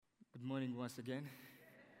Good morning once again.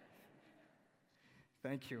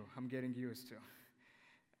 Thank you. I'm getting used to.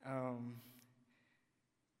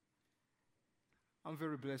 I'm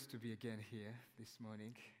very blessed to be again here this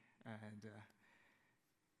morning, and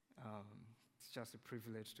it's just a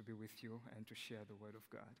privilege to be with you and to share the Word of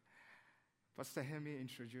God. Pastor Hemi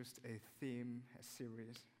introduced a theme, a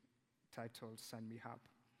series titled Sign Me Up,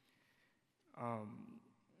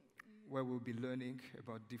 where we'll be learning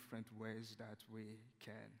about different ways that we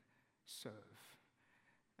can serve.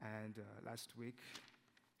 And last week,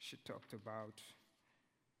 she talked about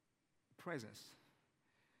presence.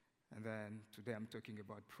 And then today I'm talking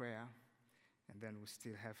about prayer. And then we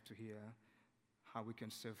still have to hear how we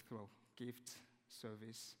can serve through gift,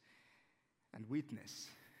 service, and witness.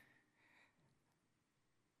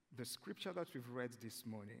 The scripture that we've read this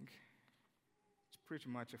morning is pretty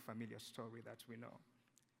much a familiar story that we know.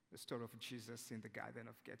 The story of Jesus in the Garden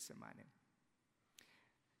of Gethsemane,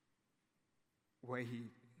 where he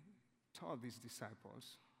told his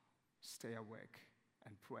disciples, stay awake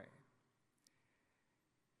and pray.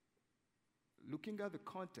 Looking at the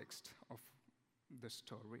context of the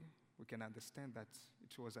story, we can understand that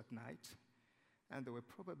it was at night, and they were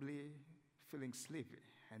probably feeling sleepy,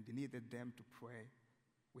 and he needed them to pray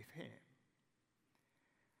with him.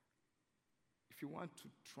 If you want to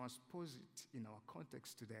transpose it in our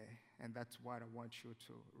context today, and that's what I want you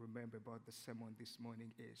to remember about the sermon this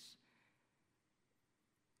morning is,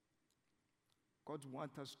 God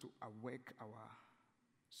wants us to awake our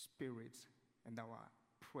spirit and our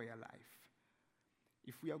prayer life.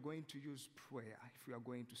 If we are going to use prayer, if we are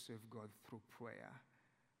going to serve God through prayer,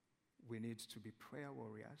 we need to be prayer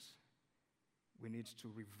warriors. We need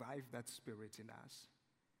to revive that spirit in us.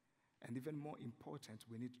 And even more important,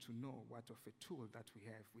 we need to know what of a tool that we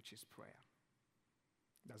have, which is prayer.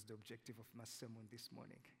 That's the objective of my sermon this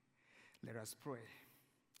morning. Let us pray.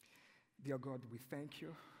 Dear God, we thank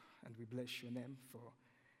you and we bless your name for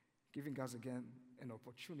giving us again an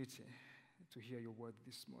opportunity to hear your word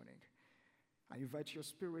this morning. I invite your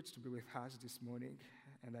spirit to be with us this morning,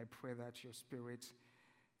 and I pray that your spirit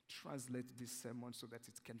translate this sermon so that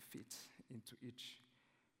it can fit into each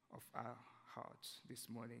of our hearts this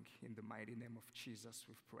morning. In the mighty name of Jesus,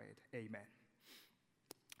 we've prayed. Amen.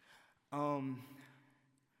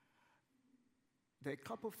 There are a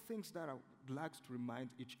couple of things that I would like to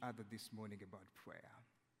remind each other this morning about prayer.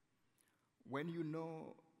 When you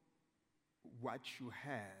know what you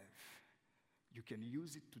have, you can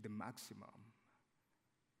use it to the maximum.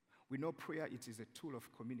 We know prayer, it is a tool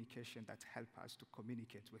of communication that helps us to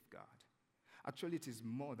communicate with God. Actually, it is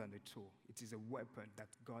more than a tool. It is a weapon that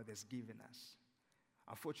God has given us.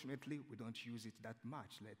 Unfortunately, we don't use it that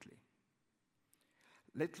much lately.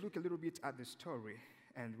 Let's look a little bit at the story,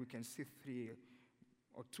 and we can see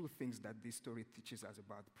two things that this story teaches us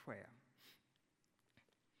about prayer.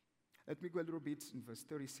 Let me go a little bit in verse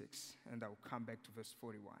 36, and I'll come back to verse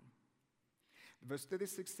 41. Verse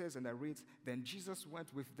 36 says, and I read, then Jesus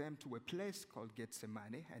went with them to a place called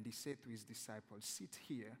Gethsemane, and he said to his disciples, sit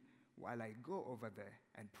here while I go over there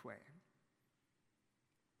and pray.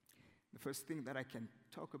 The first thing that I can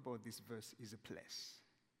talk about this verse is a place.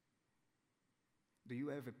 Do you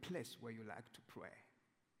have a place where you like to pray?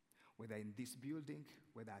 Whether in this building,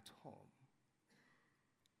 whether at home.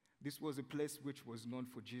 This was a place which was known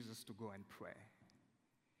for Jesus to go and pray.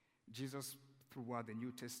 Jesus, throughout the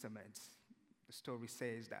New Testament, the story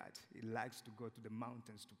says that he likes to go to the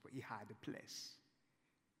mountains to pray. He had a place.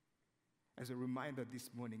 As a reminder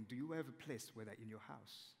this morning, do you have a place, whether in your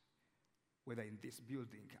house, whether in this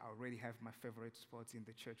building? I already have my favorite spots in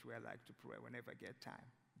the church where I like to pray whenever I get time.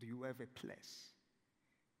 Do you have a place?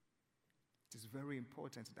 It is very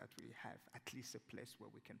important that we have at least a place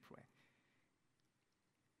where we can pray.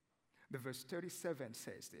 The verse 37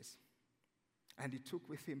 says this, and he took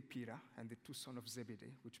with him Peter and the two sons of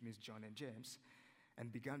Zebedee, which means John and James,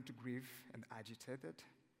 and began to grieve and agitated.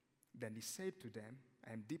 Then he said to them,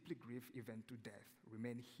 I am deeply grieved even to death.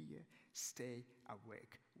 Remain here, stay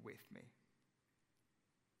awake with me.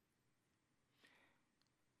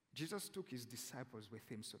 Jesus took his disciples with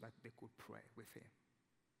him so that they could pray with him.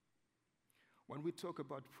 When we talk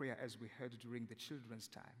about prayer, as we heard during the children's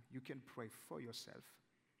time, you can pray for yourself,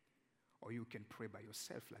 or you can pray by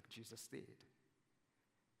yourself like Jesus did.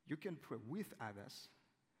 You can pray with others,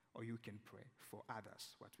 or you can pray for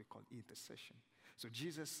others, what we call intercession. So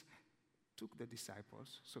Jesus took the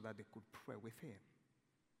disciples so that they could pray with him.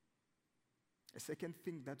 A second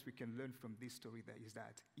thing that we can learn from this story there is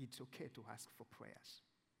that it's okay to ask for prayers.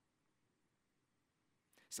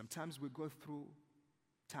 Sometimes we go through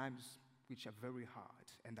times which are very hard,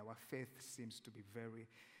 and our faith seems to be very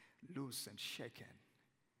loose and shaken.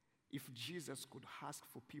 If Jesus could ask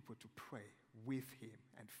for people to pray with him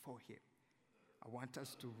and for him, I want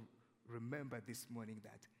us to remember this morning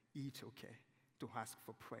that it's okay to ask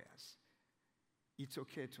for prayers. It's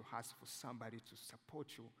okay to ask for somebody to support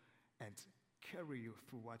you and carry you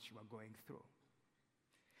through what you are going through.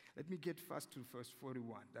 Let me get first to verse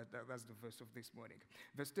 41. That's the verse of this morning.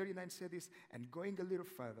 Verse 39 said this, and going a little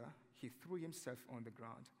further, he threw himself on the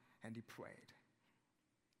ground and he prayed.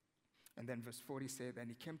 And then verse 40 said, and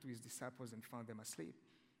he came to his disciples and found them asleep.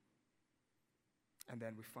 And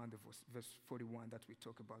then we found the verse 41 that we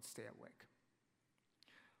talk about stay awake.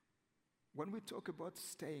 When we talk about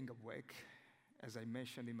staying awake, as I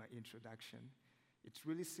mentioned in my introduction, it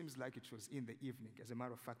really seems like it was in the evening. As a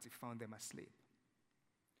matter of fact, he found them asleep.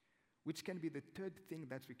 Which can be the third thing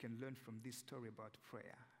that we can learn from this story about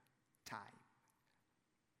prayer: time.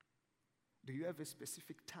 Do you have a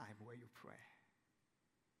specific time where you pray?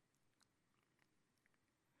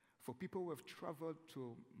 For people who have traveled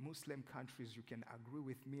to Muslim countries, you can agree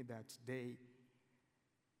with me that they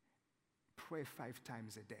pray 5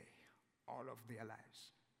 times a day, all of their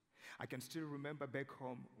lives. I can still remember back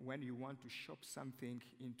home when you want to shop something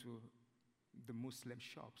into the Muslim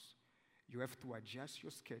shops, you have to adjust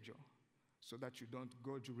your schedule so that you don't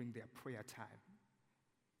go during their prayer time.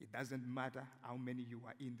 It doesn't matter how many you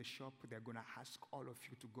are in the shop, they're going to ask all of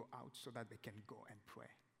you to go out so that they can go and pray.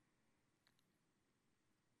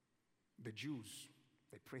 The Jews,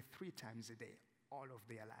 they pray 3 times a day, all of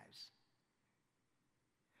their lives.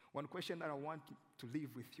 One question that I want to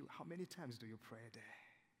leave with you: how many times do you pray a day?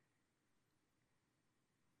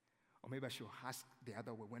 Or maybe I should ask the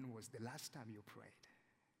other way: when was the last time you prayed?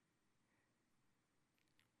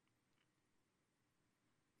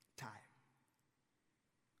 Time.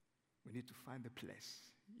 We need to find a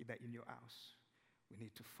place, either in your house. We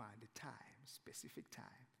need to find a time, specific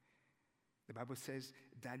time. The Bible says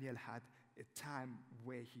Daniel had a time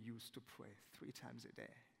where he used to pray 3 times a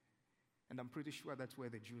day. And I'm pretty sure that's where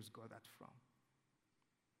the Jews got that from.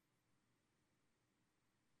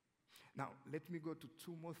 Now, let me go to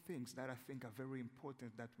 2 more things that I think are very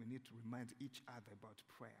important that we need to remind each other about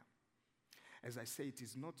prayer. As I say, it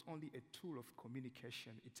is not only a tool of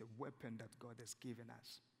communication, it's a weapon that God has given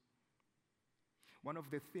us. One of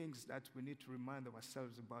the things that we need to remind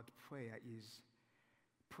ourselves about prayer is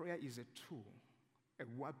a tool, a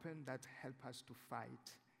weapon that helps us to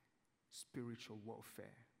fight spiritual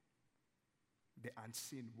warfare, the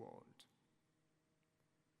unseen world.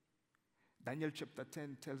 Daniel chapter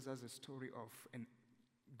 10 tells us a story of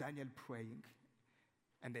Daniel praying,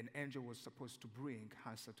 and an angel was supposed to bring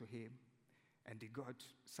answer to him, and he got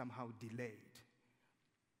somehow delayed.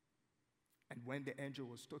 And when the angel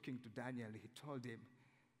was talking to Daniel, he told him,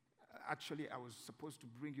 actually, I was supposed to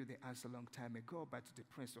bring you the answer a long time ago, but the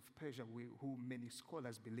prince of Persia, who many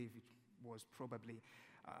scholars believe it was probably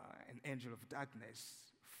an angel of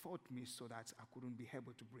darkness, fought me so that I couldn't be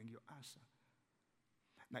able to bring your answer.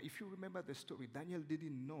 Now, if you remember the story, Daniel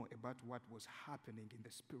didn't know about what was happening in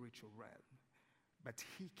the spiritual realm, but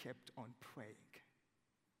he kept on praying.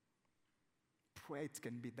 Prayer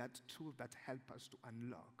can be that tool that helps us to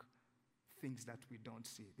unlock things that we don't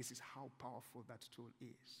see. This is how powerful that tool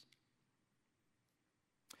is.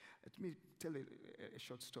 Let me tell a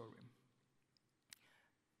short story.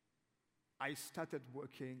 I started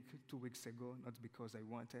working 2 weeks ago, not because I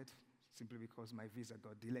wanted, simply because my visa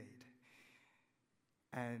got delayed.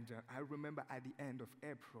 And I remember at the end of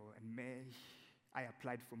April and May, I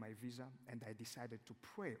applied for my visa, and I decided to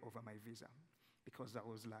pray over my visa because I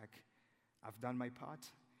was like, I've done my part,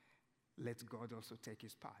 let God also take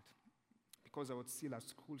his part. Because I was still at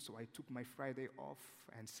school, so I took my Friday off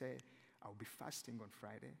and said, I'll be fasting on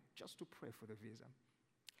Friday just to pray for the visa.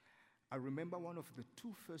 I remember one of the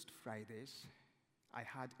 2 first Fridays, I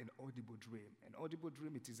had an audible dream. An audible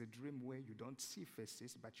dream, it is a dream where you don't see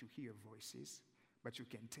faces, but you hear voices, but you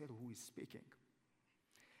can tell who is speaking.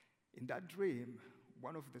 In that dream,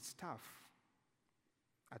 one of the staff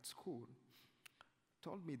at school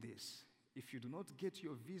told me this: if you do not get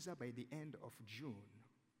your visa by the end of June,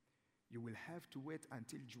 you will have to wait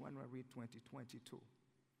until January 2022.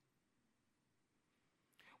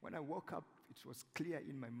 When I woke up, it was clear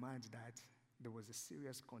in my mind that there was a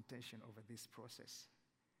serious contention over this process.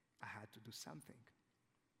 I had to do something.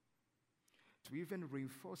 To even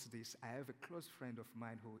reinforce this, I have a close friend of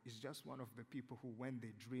mine who is just one of the people who, when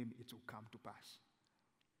they dream, it will come to pass.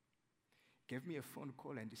 Gave me a phone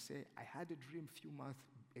call and he said, I had a dream a few months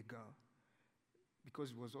ago, because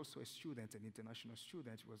he was also a student, an international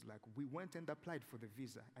student. He was like, we went and applied for the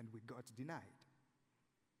visa and we got denied.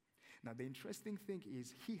 Now, the interesting thing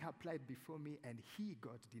is he applied before me and he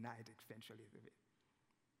got denied eventually.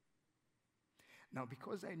 Now,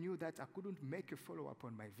 because I knew that I couldn't make a follow-up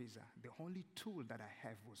on my visa, the only tool that I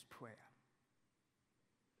have was prayer.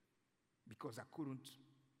 Because I couldn't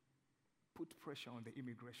put pressure on the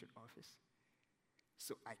immigration office.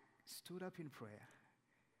 So I stood up in prayer,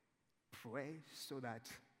 pray so that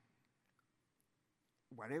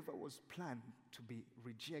whatever was planned to be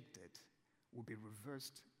rejected will be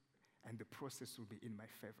reversed and the process will be in my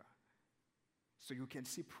favor. So you can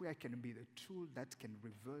see prayer can be the tool that can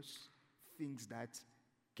reverse things that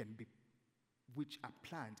which are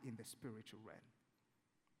planned in the spiritual realm.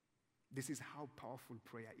 This is how powerful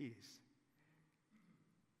prayer is.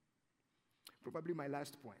 Probably my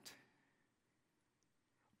last point.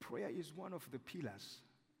 Prayer is one of the pillars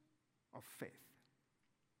of faith.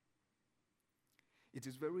 It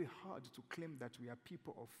is very hard to claim that we are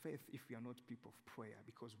people of faith if we are not people of prayer,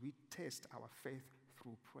 because we test our faith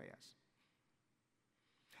through prayers.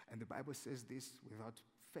 And the Bible says this: without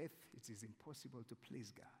faith, it is impossible to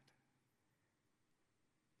please God.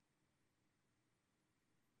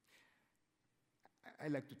 I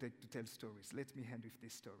like to tell stories. Let me end with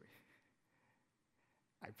this story.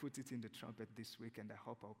 I put it in the trumpet this week, and I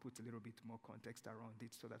hope I'll put a little bit more context around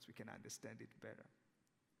it so that we can understand it better.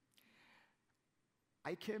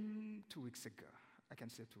 I came 2 weeks ago. I can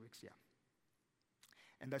say 2 weeks, yeah.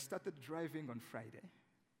 And I started driving on Friday.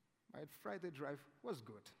 My Friday drive was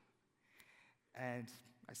good. And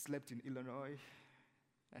I slept in Illinois.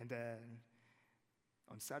 And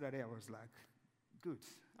on Saturday, I was like, good,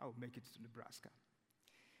 I'll make it to Nebraska.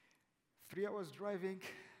 3 hours driving,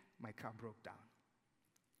 my car broke down.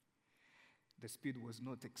 The speed was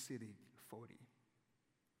not exceeding 40.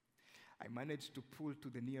 I managed to pull to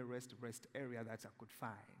the nearest rest area that I could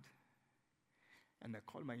find. And I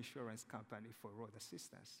called my insurance company for road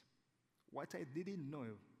assistance. What I didn't know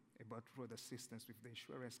about road assistance with the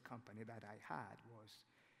insurance company that I had was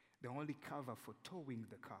they only cover for towing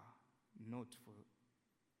the car, not for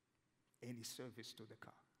any service to the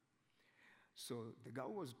car. So the guy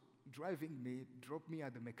who was driving me dropped me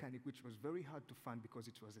at the mechanic, which was very hard to find because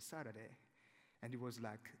it was a Saturday. And it was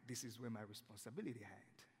like, this is where my responsibility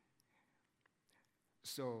had.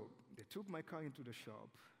 So they took my car into the shop,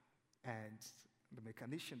 and the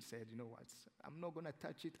mechanician said, you know what, I'm not going to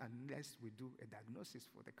touch it unless we do a diagnosis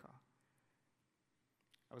for the car.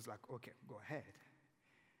 I was like, okay, go ahead.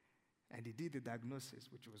 And he did the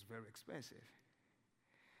diagnosis, which was very expensive.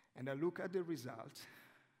 And I look at the result,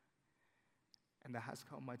 and I asked,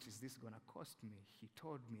 how much is this going to cost me? He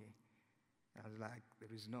told me. I was like,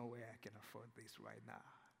 there is no way I can afford this right now.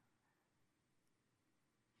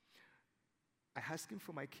 I asked him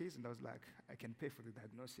for my keys, and I was like, I can pay for the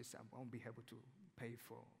diagnosis. I won't be able to pay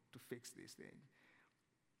to fix this thing.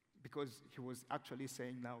 Because he was actually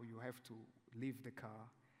saying, now you have to leave the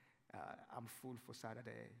car. I'm full for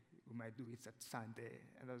Saturday. We might do it at Sunday.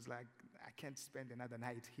 And I was like, I can't spend another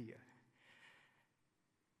night here.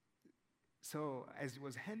 So as he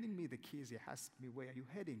was handing me the keys, he asked me, where are you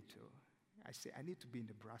heading to? I said, I need to be in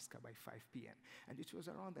Nebraska by 5 p.m. And it was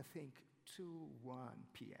around, I think, 1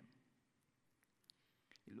 p.m.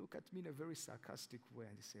 He looked at me in a very sarcastic way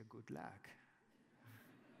and he said, good luck.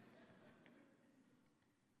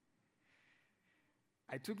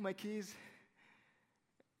 I took my keys,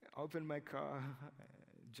 opened my car,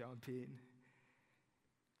 jumped in.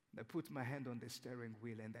 I put my hand on the steering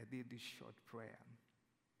wheel and I did this short prayer.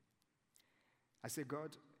 I said,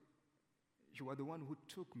 God, you are the one who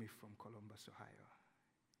took me from Columbus, Ohio.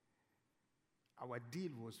 Our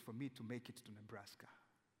deal was for me to make it to Nebraska,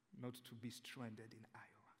 not to be stranded in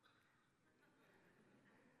Iowa.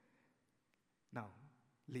 Now,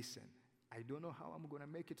 listen, I don't know how I'm going to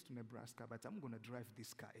make it to Nebraska, but I'm going to drive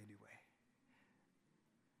this car anyway.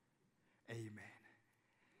 Amen.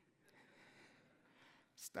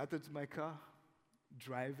 Started my car,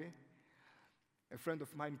 driving. A friend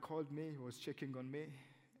of mine called me, he was checking on me.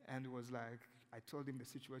 And it was like, I told him the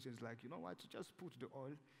situation is like, you know what, just put the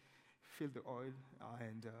oil, fill the oil,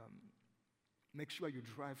 and make sure you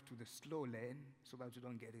drive to the slow lane so that you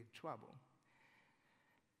don't get in trouble.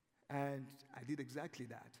 And I did exactly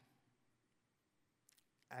that.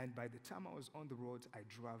 And by the time I was on the road, I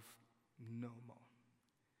drove no more.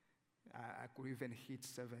 I could even hit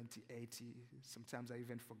 70, 80. Sometimes I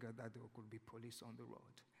even forgot that there could be police on the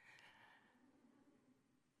road.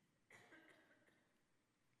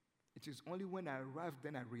 It is only when I arrived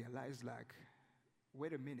then I realized, like,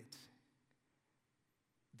 wait a minute.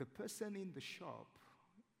 The person in the shop,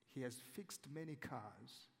 he has fixed many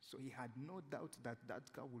cars, so he had no doubt that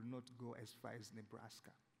that car will not go as far as Nebraska.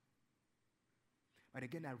 But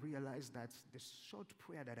again, I realized that the short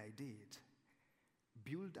prayer that I did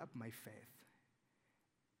built up my faith.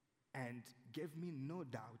 And and gave me no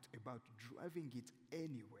doubt about driving it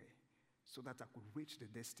anyway so that I could reach the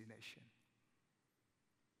destination.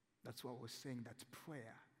 That's why I was saying that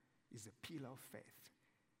prayer is a pillar of faith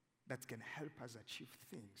that can help us achieve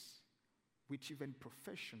things which even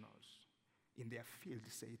professionals in their field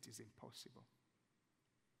say it is impossible.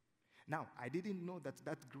 Now, I didn't know that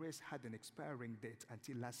that grace had an expiring date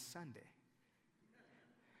until last Sunday.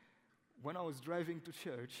 When I was driving to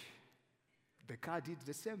church, the car did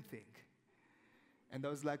the same thing. And I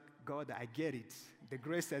was like, God, I get it. The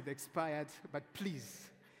grace had expired, but please,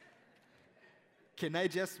 can I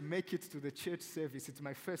just make it to the church service? It's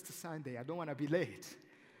my first Sunday. I don't want to be late.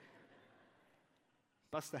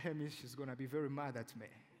 Pastor Hamish is going to be very mad at me.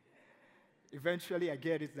 Eventually, I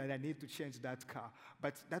get it that I need to change that car.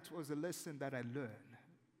 But that was a lesson that I learned,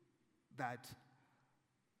 that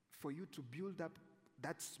for you to build up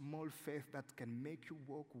that small faith that can make you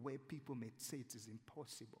walk where people may say it is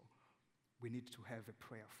impossible, we need to have a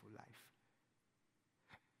prayerful life.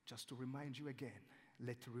 Just to remind you again,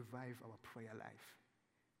 let's revive our prayer life.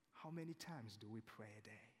 How many times do we pray a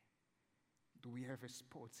day? Do we have a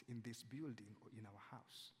spot in this building or in our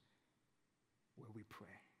house where we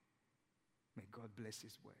pray? May God bless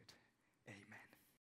His word. Amen.